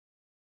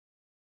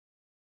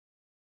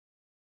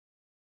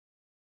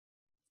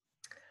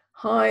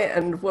Hi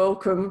and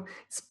welcome.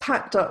 It's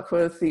Pat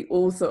Duckworth, the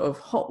author of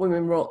Hot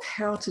Women Rock,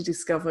 How to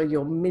Discover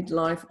Your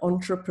Midlife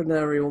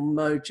Entrepreneurial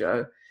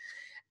Mojo.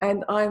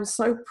 And I'm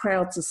so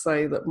proud to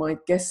say that my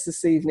guest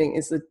this evening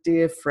is a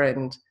dear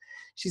friend.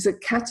 She's a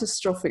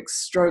catastrophic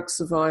stroke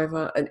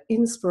survivor, an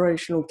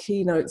inspirational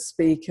keynote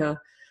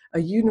speaker, a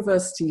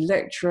university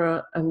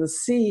lecturer, and the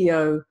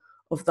CEO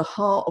of the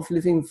Heart of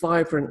Living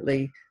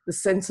Vibrantly, the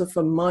Center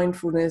for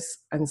Mindfulness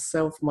and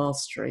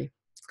Self-Mastery.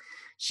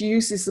 She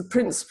uses the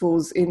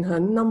principles in her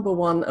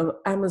 #1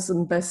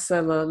 Amazon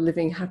bestseller,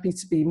 Living Happy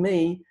to Be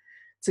Me,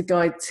 to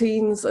guide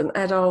teens and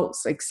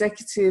adults,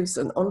 executives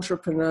and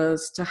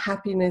entrepreneurs to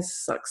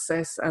happiness,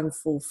 success, and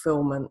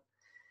fulfillment.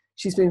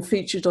 She's been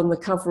featured on the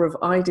cover of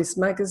IDIS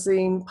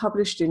magazine,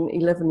 published in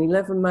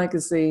 1111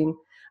 magazine,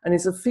 and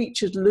is a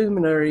featured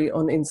luminary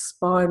on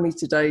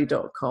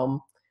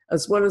inspiremetoday.com,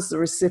 as well as the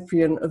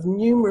recipient of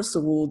numerous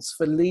awards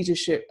for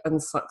leadership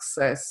and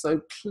success. So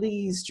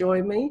please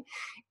join me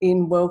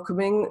in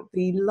welcoming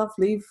the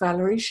lovely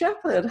Valerie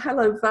Sheppard.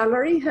 Hello,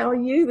 Valerie. How are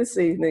you this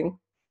evening?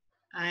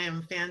 I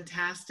am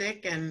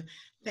fantastic, and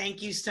thank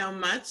you so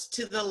much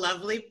to the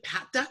lovely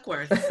Pat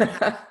Duckworth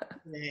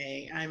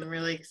today. I'm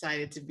really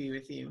excited to be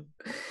with you.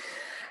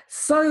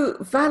 So,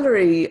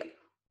 Valerie,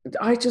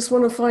 I just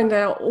want to find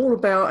out all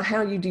about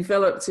how you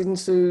developed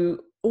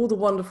into all the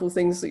wonderful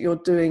things that you're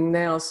doing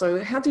now.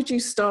 So how did you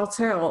start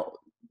out?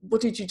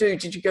 What did you do?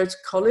 Did you go to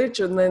college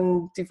and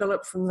then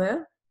develop from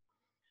there?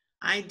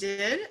 I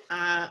did.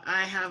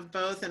 I have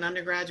both an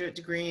undergraduate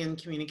degree in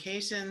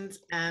communications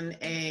and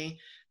a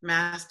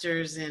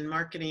master's in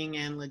marketing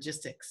and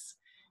logistics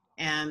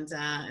and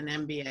an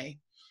MBA.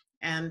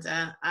 And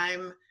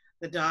I'm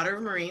the daughter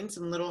of Marines,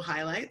 some little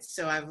highlights.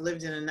 So I've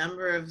lived in a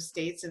number of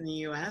states in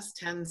the US,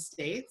 10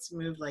 states,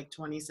 moved like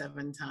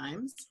 27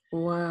 times.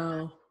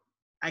 Wow.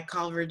 I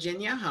call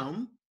Virginia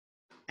home,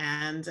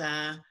 and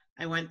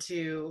I went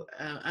to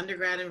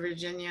undergrad in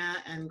Virginia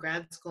and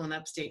grad school in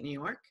upstate New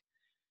York.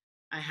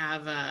 I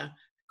have a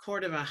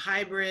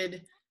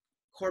hybrid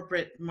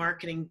corporate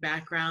marketing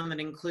background that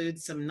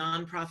includes some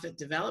nonprofit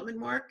development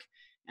work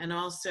and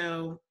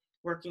also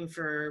working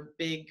for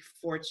big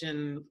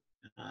Fortune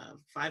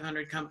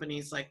 500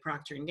 companies like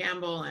Procter &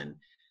 Gamble, and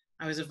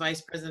I was a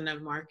vice president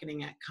of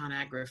marketing at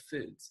ConAgra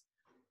Foods.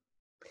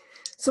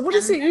 So what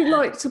did you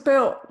like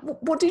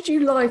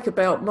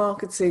about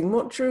marketing?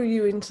 What drew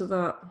you into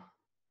that?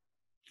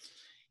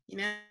 You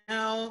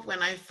know,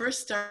 when I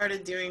first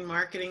started doing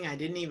marketing, I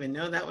didn't even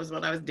know that was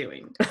what I was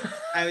doing.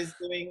 I was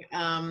doing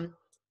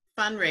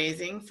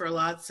fundraising for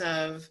lots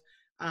of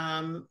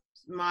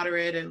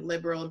moderate and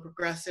liberal and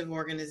progressive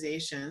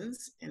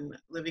organizations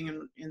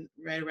living in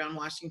right around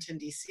Washington,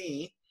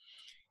 D.C.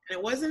 And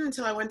it wasn't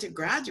until I went to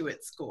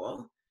graduate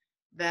school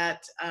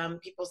that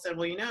people said,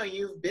 well, you know,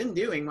 you've been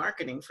doing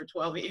marketing for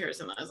 12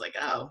 years. And I was like,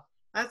 oh,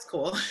 that's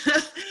cool.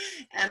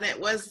 And it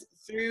was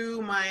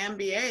through my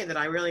MBA that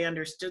I really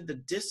understood the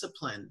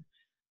discipline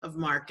of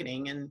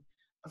marketing. And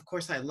of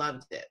course, I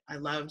loved it. I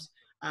loved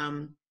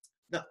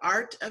the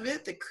art of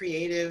it, the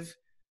creative,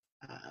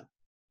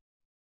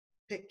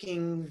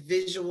 picking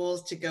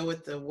visuals to go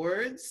with the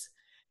words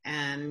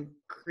and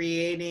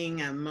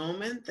creating a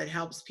moment that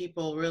helps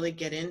people really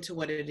get into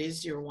what it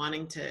is you're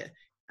wanting to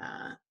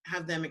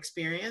have them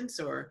experience,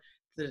 or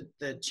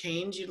the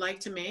change you'd like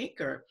to make,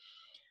 and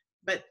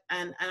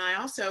I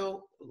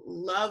also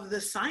love the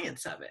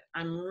science of it.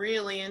 I'm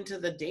really into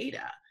the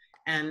data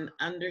and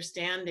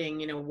understanding,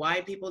 you know,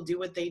 why people do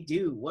what they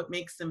do, what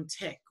makes them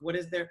tick, what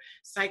is their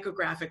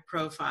psychographic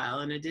profile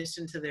in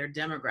addition to their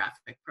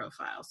demographic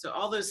profile. So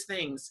all those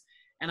things.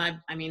 And I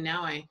mean,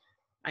 now I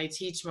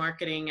teach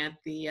marketing at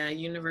the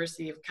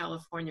University of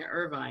California,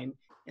 Irvine,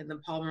 in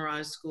the Paul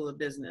Merage School of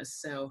Business.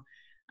 So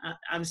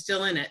I'm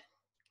still in it.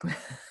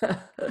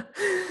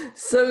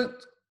 So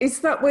is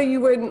that where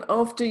you went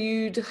after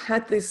you'd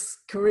had this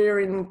career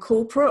in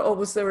corporate, or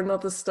was there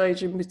another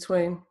stage in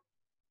between?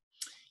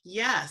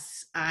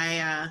 Yes,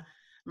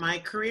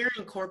 my career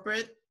in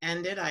corporate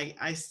ended. I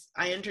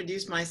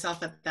introduced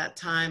myself at that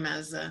time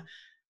as a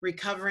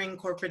recovering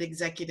corporate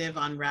executive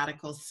on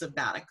radical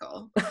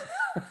sabbatical.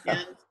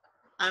 And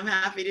I'm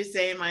happy to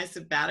say my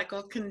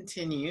sabbatical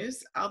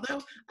continues,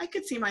 although I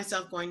could see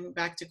myself going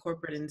back to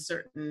corporate in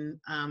certain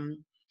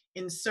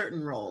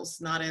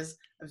roles, not as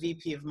a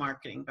VP of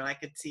marketing, but I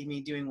could see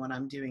me doing what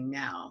I'm doing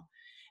now.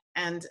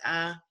 And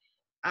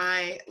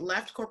I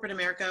left corporate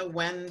America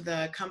when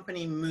the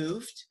company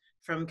moved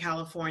from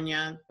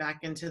California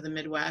back into the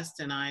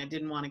Midwest, and I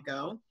didn't want to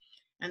go.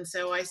 And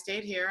so I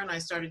stayed here and I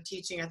started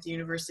teaching at the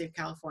University of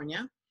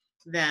California.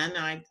 Then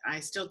I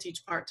still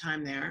teach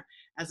part-time there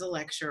as a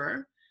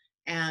lecturer.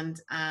 And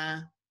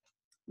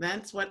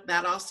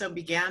that also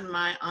began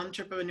my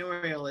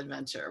entrepreneurial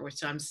adventure,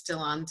 which I'm still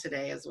on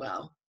today as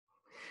well.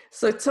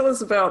 So tell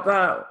us about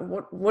that.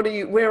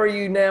 Where are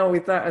you now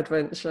with that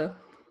adventure?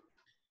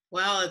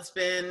 Well, it's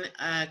been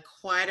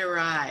quite a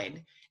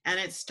ride. And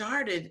it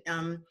started,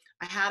 I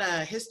had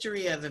a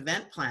history of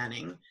event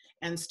planning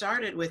and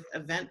started with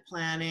event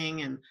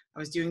planning, and I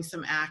was doing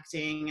some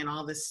acting and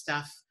all this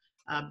stuff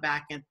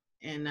back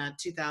in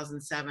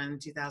 2007,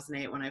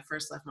 2008, when I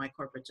first left my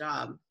corporate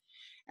job.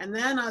 And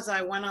then as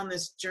I went on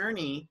this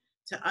journey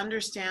to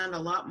understand a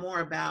lot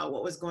more about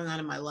what was going on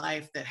in my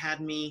life that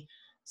had me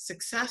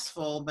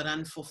successful but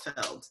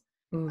unfulfilled,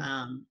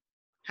 Mm.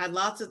 had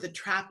lots of the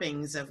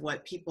trappings of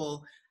what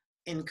people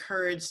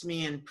encouraged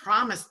me and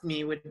promised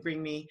me would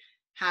bring me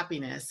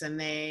happiness, and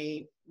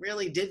they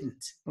really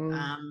didn't.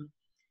 Mm.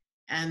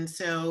 And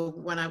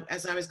so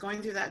as I was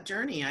going through that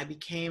journey, I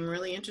became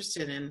really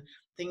interested in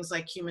things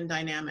like human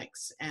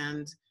dynamics,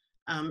 and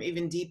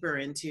even deeper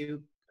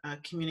into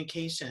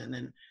communication,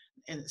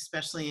 and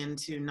especially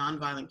into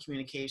nonviolent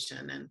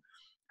communication. And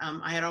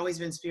I had always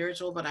been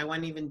spiritual, but I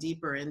went even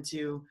deeper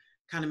into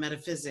kind of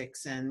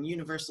metaphysics and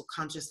universal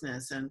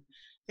consciousness and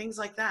things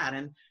like that.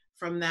 And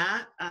from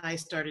that, I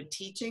started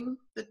teaching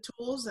the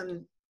tools,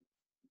 and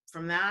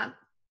from that,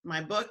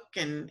 my book,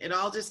 and it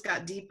all just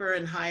got deeper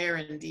and higher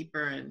and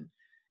deeper, and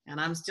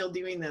I'm still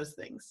doing those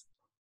things.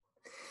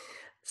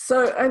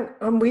 So,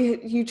 and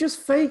you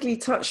just vaguely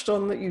touched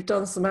on that you've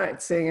done some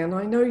acting, and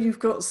I know you've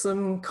got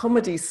some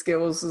comedy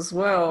skills as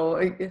well.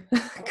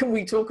 Can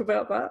we talk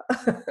about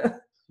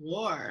that?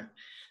 Sure.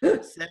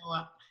 So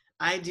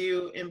I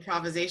do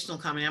improvisational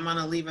comedy. I'm on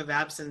a leave of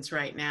absence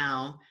right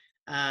now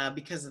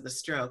because of the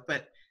stroke,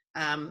 but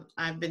I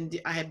have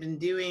been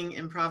doing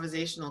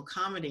improvisational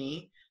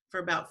comedy for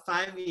about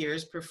 5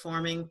 years,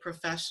 performing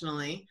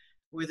professionally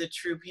with a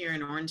troupe here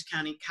in Orange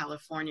County,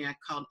 California,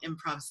 called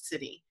Improv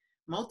City.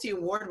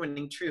 Multi-award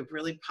winning troupe,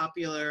 really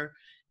popular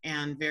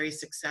and very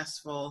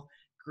successful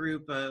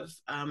group of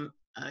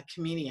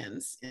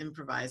comedians,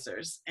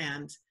 improvisers.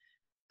 And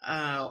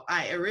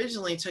I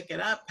originally took it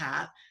up,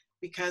 Pat,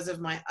 because of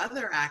my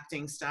other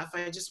acting stuff.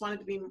 I just wanted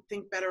to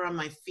think better on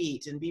my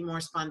feet and be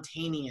more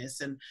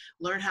spontaneous and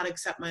learn how to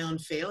accept my own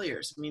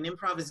failures. I mean,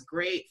 improv is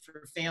great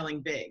for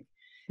failing big.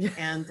 Yeah.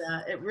 And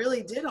it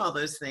really did all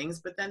those things.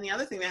 But then the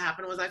other thing that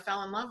happened was I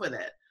fell in love with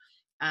it.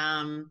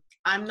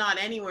 I'm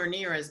not anywhere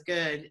near as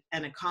good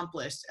and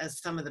accomplished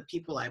as some of the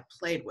people I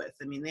played with.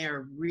 I mean, they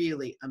are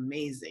really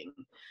amazing.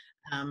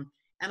 And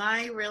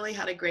I really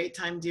had a great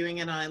time doing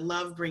it. And I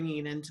love bringing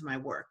it into my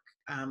work.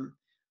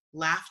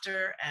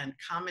 Laughter and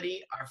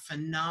comedy are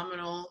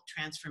phenomenal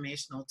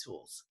transformational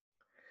tools.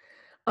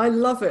 I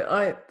love it.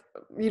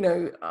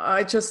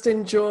 I just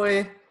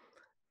enjoy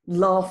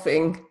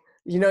laughing.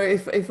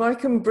 If I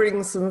can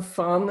bring some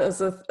fun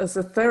as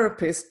a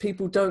therapist,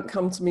 people don't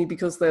come to me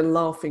because they're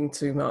laughing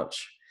too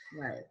much.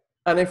 Right.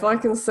 And if I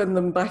can send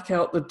them back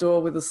out the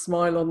door with a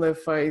smile on their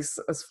face,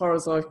 as far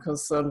as I'm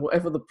concerned,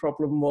 whatever the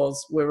problem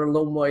was, we're a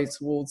long way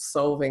towards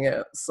solving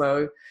it.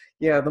 So,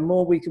 yeah, the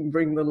more we can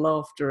bring the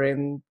laughter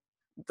in,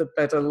 the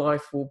better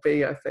life will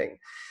be, I think.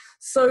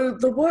 So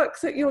the work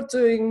that you're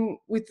doing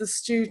with the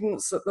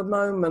students at the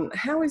moment,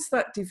 how is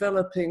that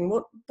developing?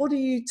 What are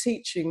you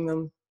teaching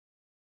them?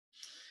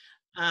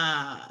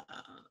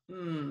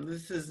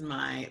 This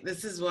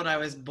is what I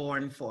was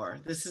born for.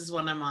 This is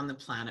what I'm on the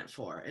planet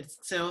for. It's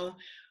so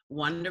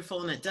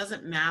wonderful, and it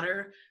doesn't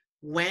matter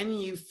when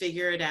you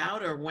figure it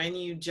out or when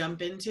you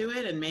jump into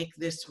it and make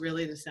this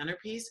really the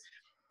centerpiece.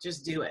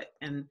 Just do it.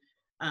 And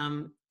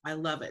I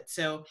love it.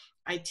 So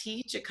I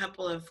teach a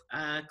couple of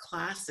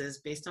classes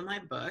based on my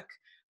book.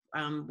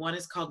 One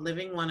is called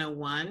Living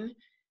 101,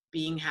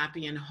 Being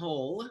Happy and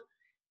Whole.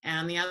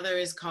 And the other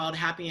is called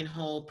Happy and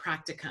Whole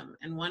Practicum.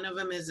 And one of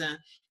them is a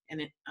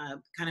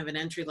kind of an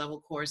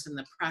entry-level course, and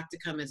the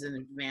practicum is an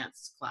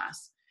advanced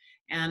class.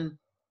 And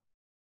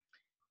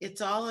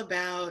it's all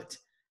about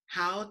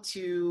how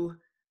to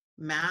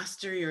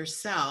master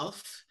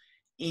yourself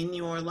in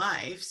your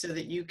life so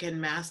that you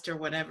can master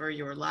whatever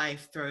your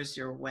life throws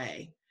your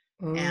way.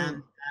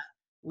 And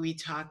we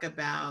talk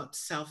about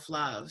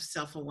self-love,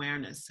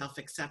 self-awareness,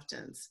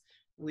 self-acceptance.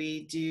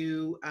 We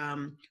do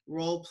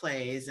role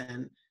plays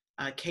and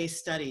case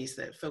studies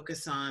that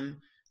focus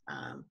on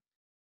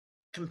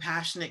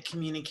compassionate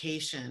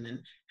communication and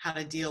how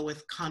to deal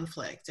with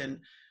conflict, and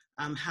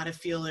how to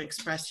feel and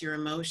express your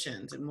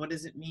emotions, and what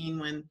does it mean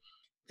when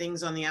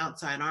things on the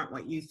outside aren't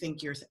what you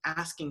think you're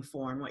asking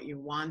for and what you're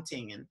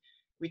wanting. And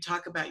we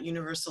talk about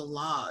universal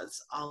laws,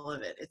 all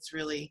of it. It's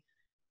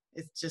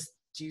just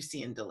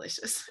juicy and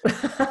delicious.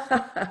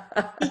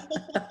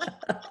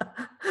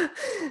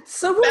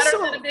 So what Better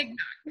than a Big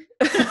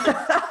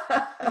Mac.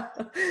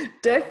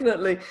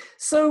 Definitely.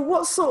 So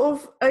what sort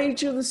of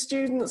age are the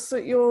students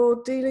that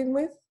you're dealing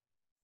with,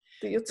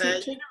 that you're teaching?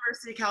 The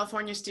University of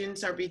California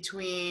students are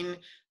between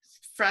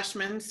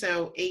freshmen,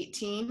 so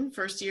 18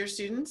 first-year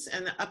students,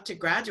 and up to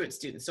graduate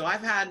students. So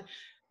I've had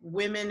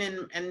women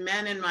and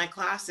men in my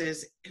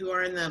classes who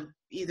are in the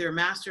either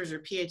master's or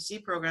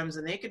PhD programs,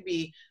 and they could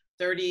be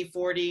 30,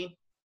 40,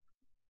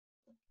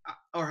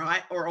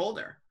 or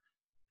older.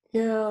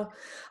 Yeah,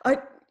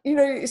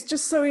 it's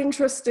just so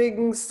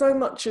interesting. So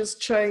much has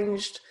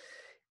changed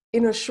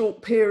in a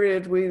short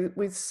period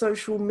with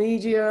social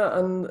media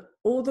and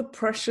all the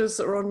pressures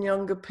that are on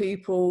younger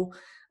people.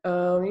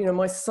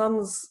 My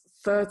son's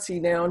 30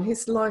 now, and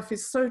his life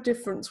is so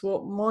different to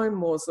what mine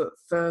was at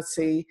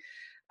 30.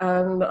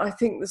 And I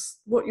think this,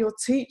 what you're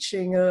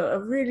teaching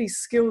are really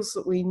skills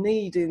that we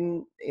need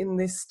in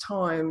this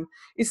time.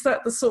 Is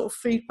that the sort of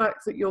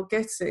feedback that you're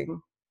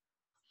getting?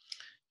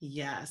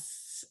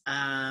 Yes.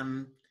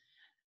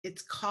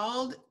 It's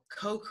called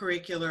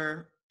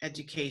co-curricular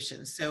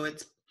education. So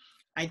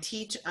I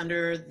teach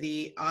under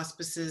the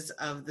auspices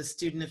of the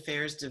Student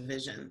Affairs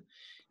Division.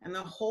 And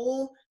the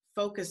whole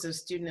focus of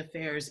Student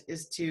Affairs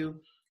is to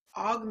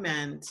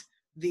augment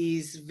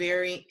these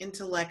very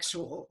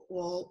intellectual,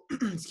 well,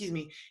 excuse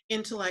me,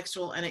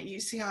 intellectual, and at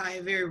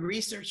UCI, very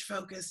research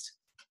focused,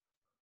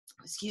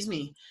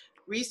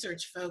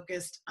 research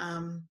focused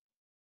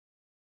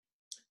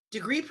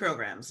degree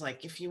programs,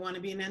 like if you want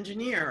to be an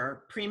engineer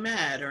or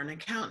pre-med or an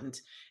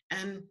accountant.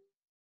 And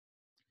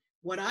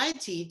what I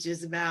teach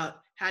is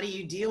about how do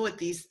you deal with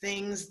these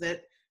things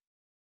that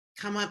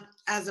come up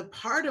as a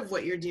part of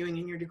what you're doing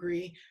in your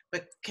degree,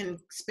 but can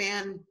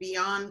span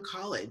beyond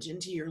college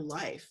into your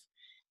life.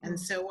 And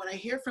so what I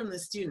hear from the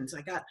students,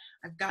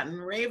 I've gotten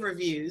rave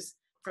reviews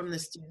from the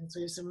students.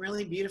 We have some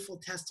really beautiful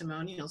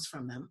testimonials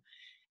from them.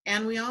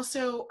 And we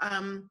also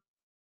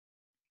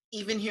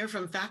even hear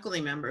from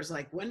faculty members,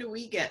 like, when do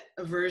we get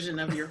a version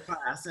of your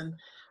class? And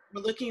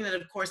we're looking at,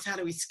 of course, how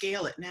do we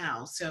scale it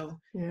now?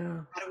 So Yeah.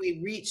 how do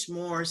we reach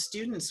more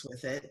students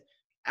with it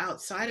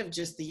outside of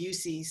just the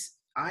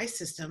UCI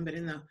system, but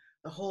in the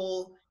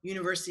whole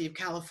University of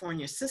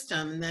California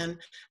system? And then,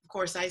 of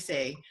course, I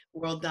say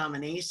world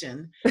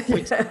domination,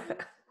 which,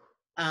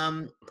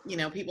 you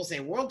know, people say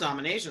world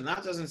domination,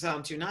 that doesn't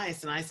sound too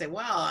nice. And I say,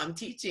 well, I'm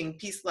teaching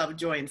peace, love,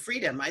 joy, and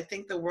freedom. I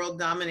think the world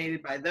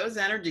dominated by those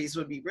energies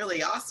would be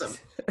really awesome.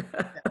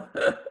 That's what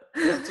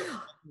we're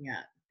looking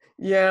at.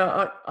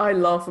 Yeah, I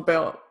laugh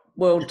about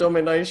world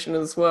domination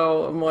as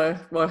well, and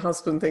my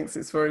husband thinks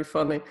it's very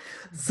funny.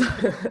 So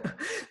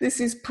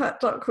this is Pat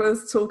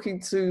Duckworth talking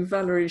to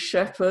Valerie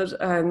Sheppard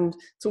and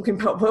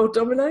talking about world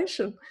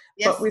domination,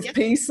 Yes, but with yes.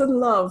 peace and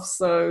love,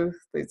 so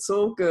it's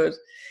all good.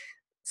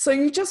 So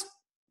you just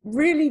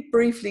really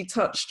briefly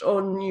touched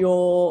on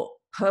your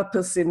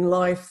purpose in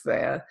life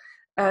there,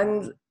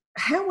 and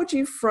how would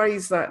you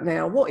phrase that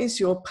now? What is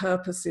your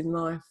purpose in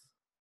life?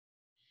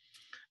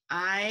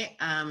 I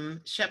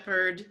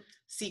shepherd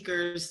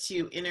seekers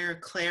to inner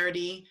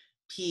clarity,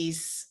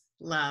 peace,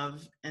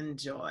 love, and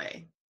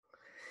joy.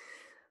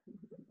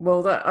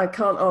 Well, that I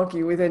can't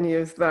argue with any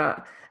of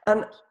that.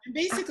 And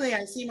Basically,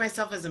 I see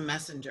myself as a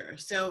messenger.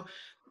 So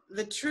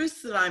the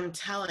truths that I'm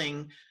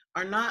telling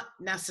are not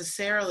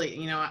necessarily,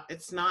 you know,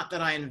 it's not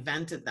that I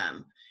invented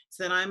them. It's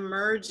that I'm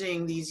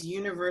merging these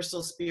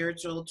universal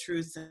spiritual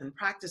truths and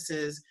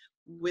practices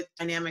with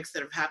dynamics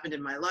that have happened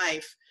in my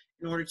life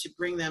in order to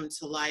bring them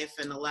to life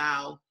and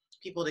allow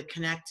people to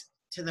connect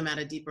to them at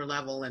a deeper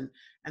level, and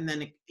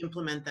then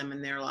implement them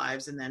in their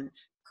lives, and then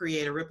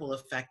create a ripple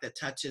effect that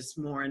touches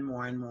more and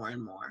more and more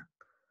and more.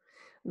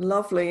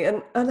 lovely.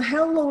 And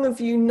how long have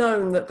you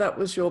known that that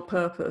was your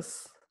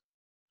purpose?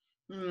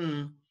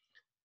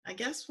 I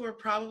guess we're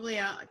probably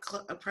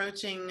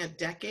approaching a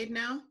decade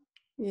now.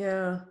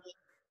 Yeah.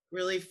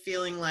 Really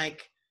feeling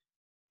like,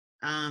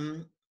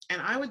 and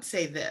I would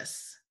say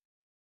this,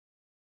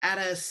 at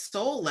a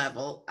soul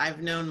level,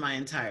 I've known my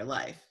entire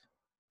life.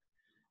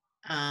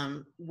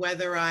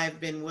 Whether I've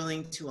been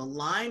willing to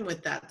align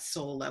with that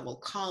soul level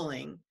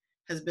calling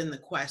has been the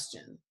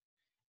question.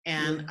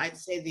 And Yeah. I'd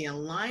say the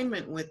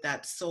alignment with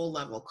that soul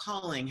level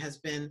calling has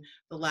been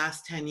the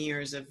last 10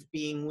 years of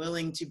being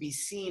willing to be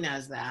seen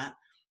as that,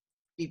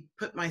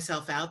 put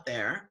myself out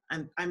there.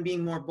 I'm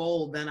being more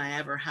bold than I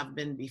ever have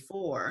been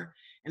before.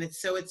 And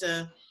it's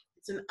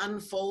an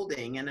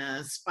unfolding and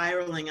a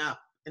spiraling up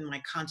in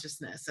my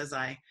consciousness as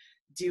I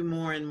do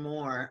more and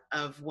more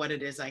of what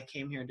it is I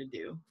came here to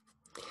do.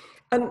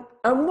 And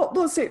what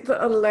was it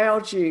that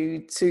allowed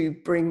you to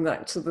bring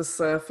that to the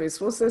surface?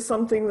 Was there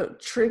something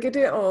that triggered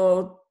it,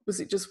 or was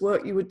it just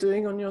work you were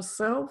doing on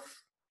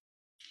yourself?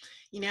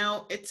 You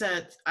know,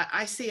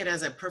 I see it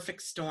as a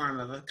perfect storm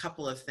of a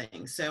couple of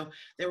things. So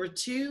there were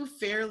two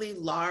fairly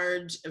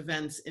large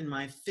events in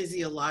my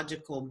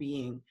physiological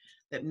being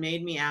that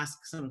made me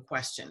ask some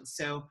questions.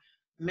 So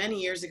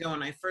many years ago,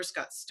 when I first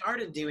got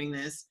started doing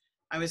this,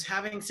 I was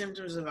having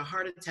symptoms of a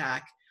heart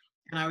attack,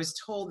 and I was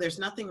told there's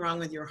nothing wrong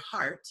with your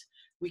heart.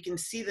 We can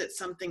see that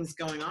something's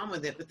going on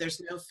with it, but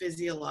there's no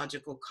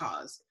physiological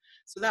cause.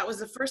 So that was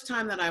the first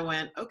time that I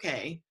went,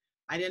 okay,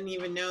 I didn't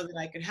even know that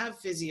I could have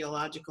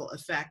physiological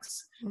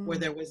effects where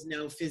there was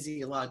no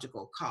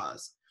physiological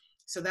cause.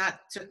 So that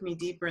took me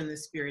deeper in the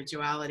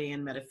spirituality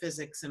and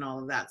metaphysics and all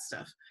of that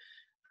stuff.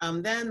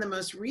 Then the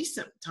most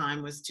recent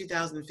time was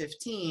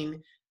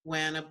 2015,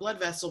 when a blood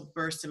vessel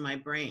burst in my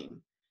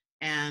brain.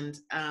 And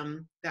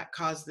that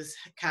caused this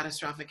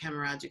catastrophic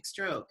hemorrhagic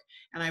stroke.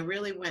 And I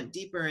really went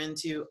deeper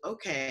into,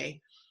 okay,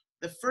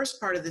 the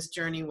first part of this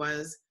journey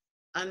was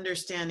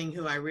understanding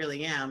who I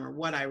really am, or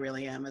what I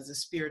really am as a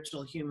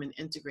spiritual human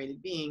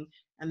integrated being.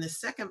 And the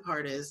second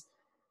part is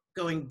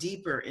going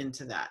deeper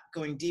into that,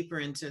 going deeper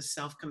into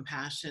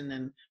self-compassion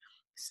and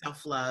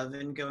self-love,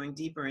 and going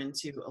deeper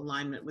into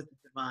alignment with the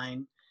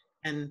divine,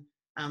 and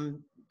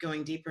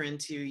going deeper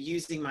into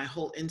using my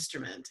whole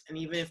instrument. And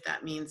even if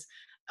that means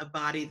a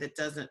body that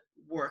doesn't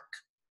work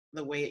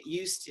the way it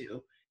used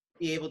to,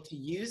 be able to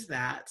use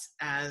that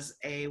as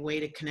a way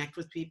to connect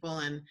with people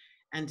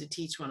and to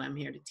teach what I'm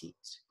here to teach.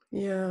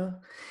 Yeah.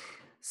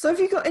 So have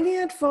you got any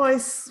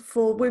advice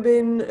for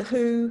women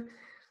who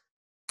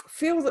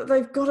feel that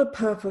they've got a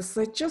purpose,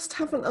 they just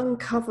haven't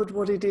uncovered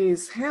what it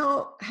is?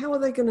 How are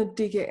they going to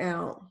dig it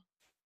out?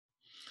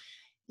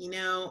 You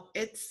know,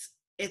 it's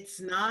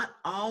not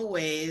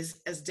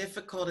always as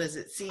difficult as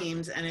it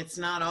seems, and it's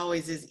not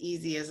always as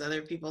easy as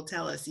other people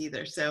tell us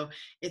either. So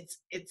it's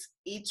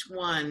each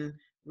one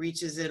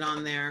reaches it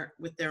on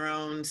with their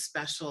own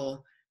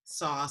special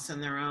sauce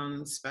and their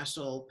own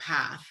special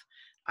path.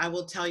 I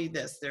will tell you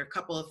this, there are a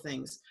couple of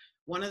things.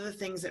 One of the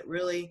things that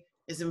really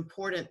is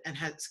important and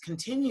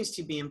continues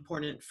to be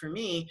important for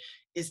me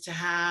is to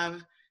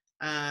have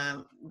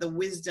the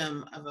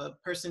wisdom of a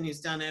person who's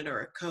done it,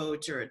 or a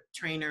coach or a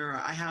trainer. Or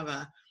I have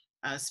a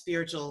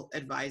spiritual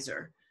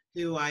advisor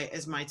who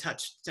is my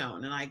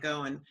touchstone, and I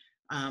go and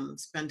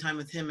spend time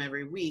with him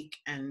every week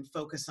and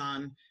focus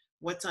on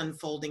what's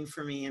unfolding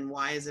for me and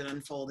why is it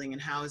unfolding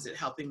and how is it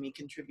helping me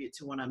contribute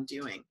to what I'm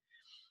doing.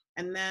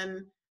 And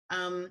then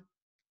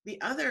the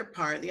other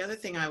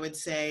thing I would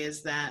say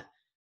is that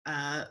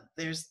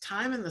there's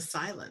time in the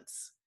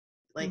silence.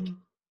 Like,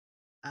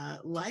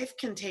 life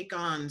can take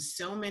on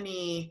so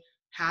many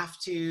have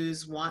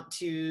tos, want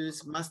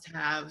tos, must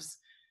haves,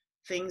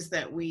 things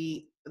that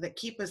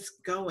keep us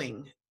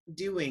going,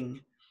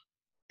 doing,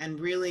 and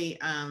really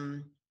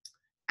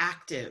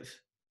active.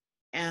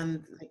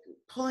 And like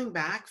pulling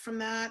back from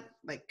that,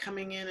 like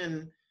coming in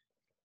and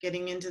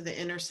getting into the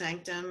inner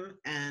sanctum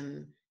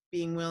and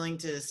being willing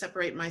to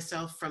separate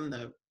myself from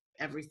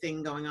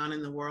everything going on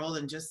in the world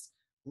and just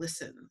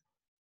listen.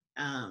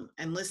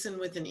 And listen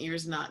with an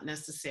ears not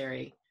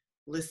necessary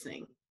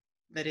listening,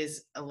 that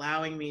is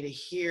allowing me to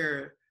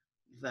hear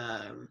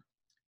the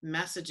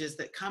messages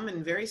that come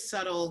in very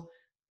subtle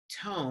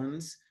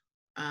tones.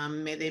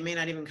 They may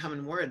not even come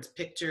in words,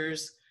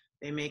 pictures,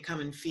 they may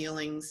come in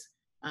feelings.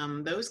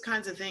 Those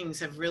kinds of things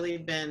have really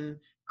been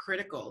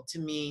critical to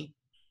me,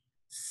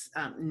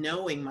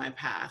 knowing my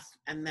path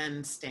and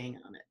then staying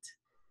on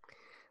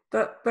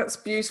it. That's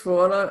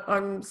beautiful, and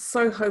I'm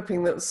so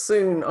hoping that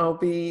soon I'll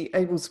be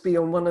able to be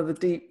on one of the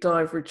deep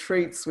dive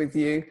retreats with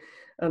you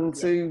and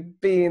to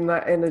be in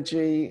that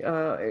energy.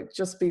 It'd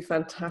just be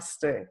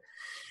fantastic.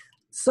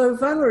 So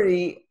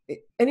Valerie,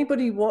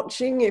 anybody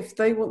watching, if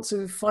they want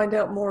to find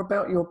out more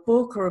about your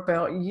book or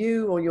about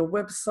you or your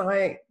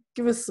website,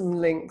 give us some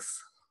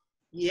links.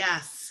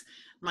 Yes,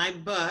 my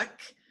book,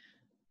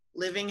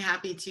 Living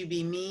Happy to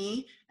Be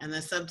Me, and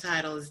the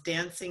subtitle is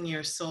Dancing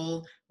Your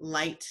Soul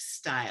Light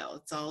Style.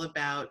 It's all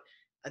about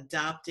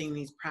adopting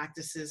these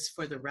practices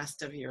for the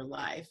rest of your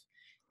life.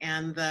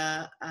 And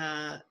the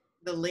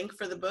link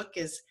for the book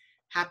is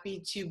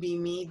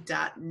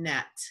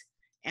happytobeme.net.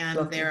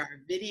 And there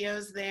are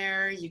videos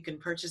there. You can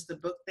purchase the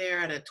book there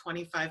at a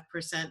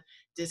 25%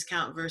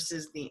 discount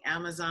versus the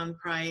Amazon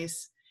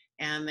price.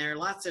 And there are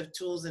lots of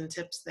tools and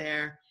tips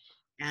there.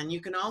 And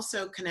you can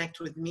also connect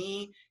with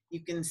me.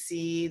 You can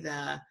see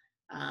the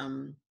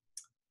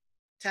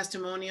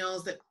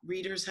testimonials that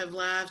readers have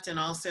left, and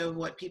also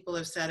what people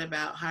have said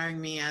about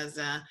hiring me as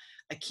a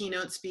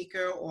keynote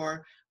speaker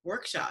or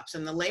workshops.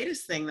 And the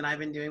latest thing that I've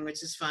been doing,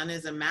 which is fun,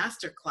 is a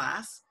master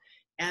class.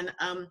 And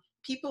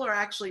people are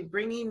actually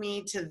bringing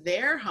me to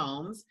their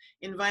homes,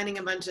 inviting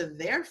a bunch of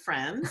their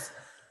friends,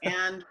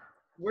 and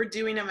we're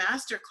doing a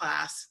master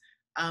class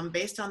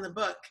based on the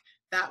book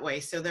that way.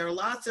 So there are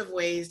lots of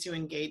ways to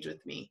engage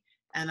with me,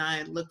 and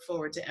I look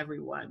forward to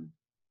everyone.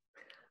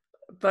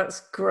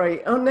 That's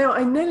great. Oh, now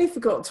I nearly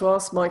forgot to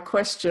ask my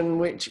question,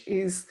 which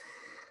is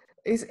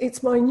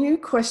it's my new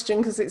question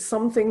because it's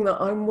something that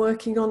I'm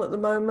working on at the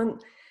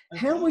moment.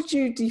 Okay. How would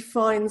you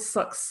define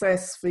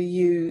success for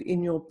you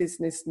in your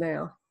business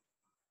now?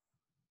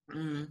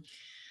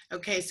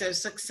 Okay, so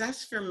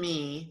success for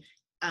me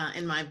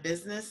in my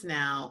business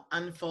now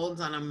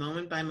unfolds on a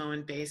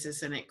moment-by-moment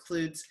basis, and it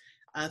includes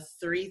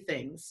 3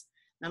 things.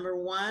 Number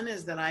 1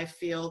 is that I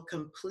feel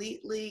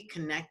completely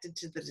connected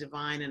to the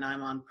divine and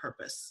I'm on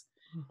purpose.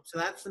 So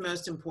that's the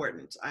most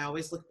important. I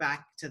always look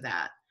back to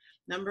that.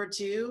 Number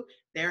 2,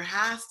 there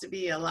has to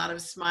be a lot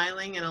of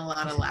smiling and a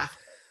lot of laughter,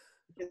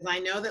 because I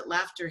know that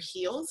laughter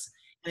heals,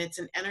 and it's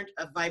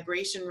a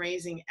vibration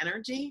raising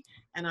energy,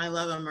 and I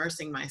love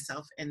immersing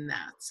myself in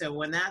that. So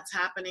when that's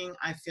happening,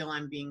 I feel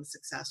I'm being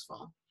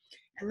successful.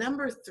 And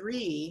number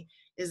 3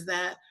 is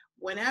that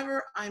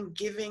whenever I'm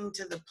giving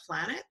to the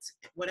planet,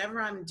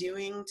 whatever I'm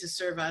doing to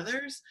serve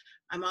others,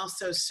 I'm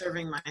also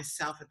serving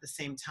myself at the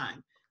same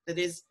time.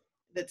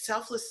 That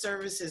selfless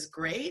service is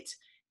great,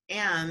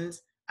 and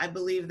I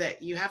believe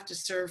that you have to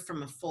serve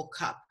from a full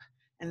cup.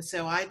 And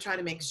so I try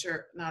to make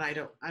sure,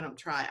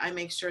 I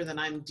make sure that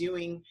I'm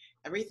doing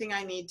everything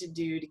I need to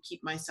do to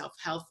keep myself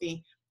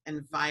healthy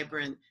and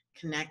vibrant,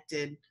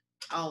 connected,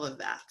 all of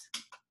that.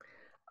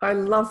 I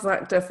love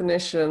that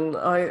definition.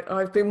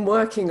 I've been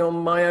working on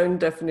my own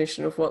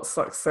definition of what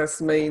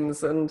success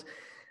means, and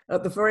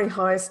At the very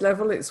highest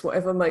level, it's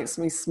whatever makes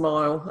me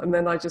smile. And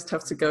then I just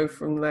have to go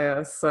from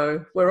there.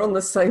 So we're on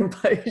the same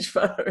page,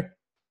 Valerie.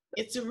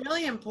 It's a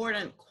really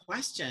important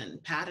question,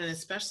 Pat, and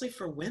especially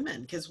for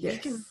women, because we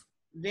can Yes.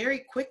 very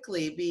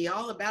quickly be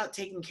all about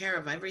taking care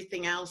of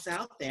everything else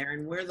out there,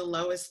 and we're the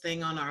lowest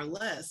thing on our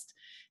list.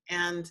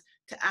 And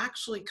to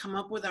actually come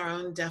up with our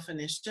own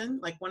definition,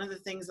 like one of the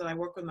things that I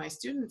work with my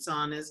students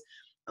on is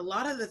a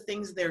lot of the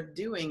things they're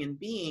doing and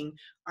being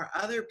are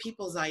other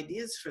people's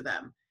ideas for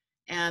them.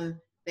 And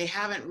they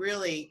haven't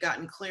really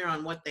gotten clear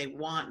on what they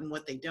want and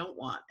what they don't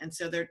want. And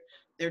so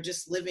they're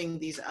just living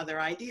these other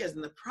ideas.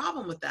 And the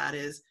problem with that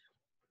is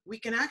we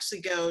can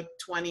actually go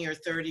 20 or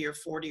 30 or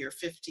 40 or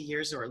 50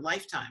 years or a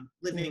lifetime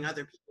living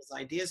other people's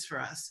ideas for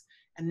us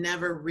and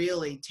never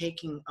really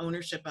taking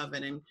ownership of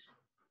it and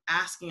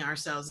asking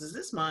ourselves, is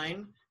this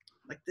mine?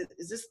 Like,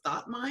 is this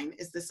thought mine?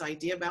 Is this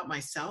idea about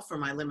myself or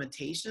my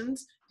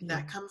limitations? Did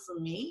that come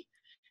from me?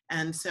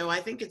 And so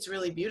I think it's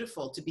really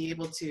beautiful to be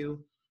able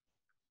to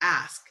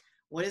ask,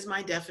 what is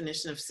my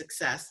definition of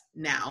success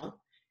now?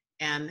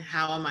 And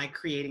how am I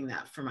creating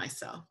that for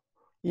myself?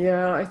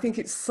 Yeah, I think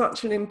it's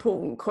such an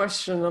important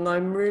question, and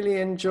I'm really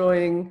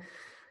enjoying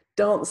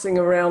dancing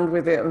around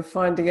with it and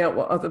finding out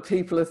what other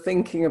people are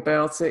thinking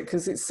about it,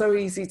 because it's so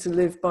easy to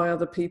live by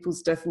other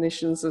people's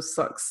definitions of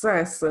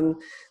success. And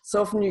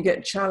so often you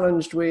get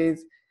challenged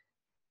with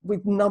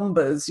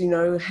numbers, you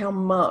know, how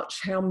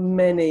much, how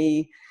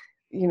many,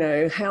 you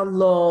know, how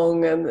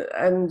long,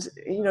 and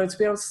you know, to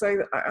be able to say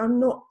that I'm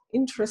not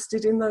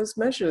interested in those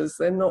measures,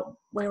 they're not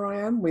where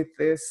I am with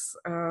this.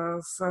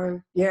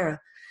 So yeah,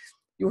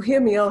 you'll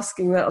hear me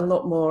asking that a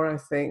lot more, I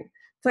think.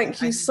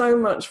 Thank you I so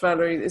much,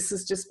 Valerie. This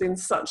has just been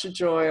such a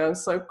joy. I'm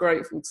so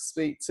grateful to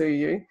speak to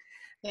you.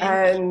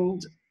 thank you.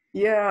 And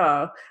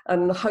yeah,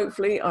 and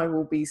hopefully I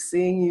will be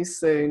seeing you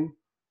soon.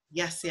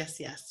 Yes, yes,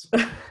 yes.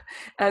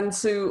 And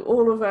to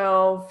all of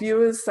our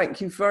viewers, thank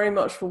you very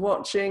much for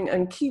watching,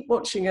 and keep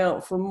watching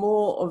out for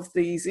more of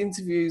these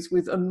interviews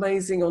with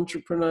amazing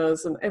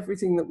entrepreneurs and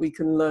everything that we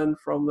can learn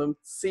from them.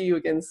 See you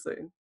again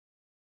soon.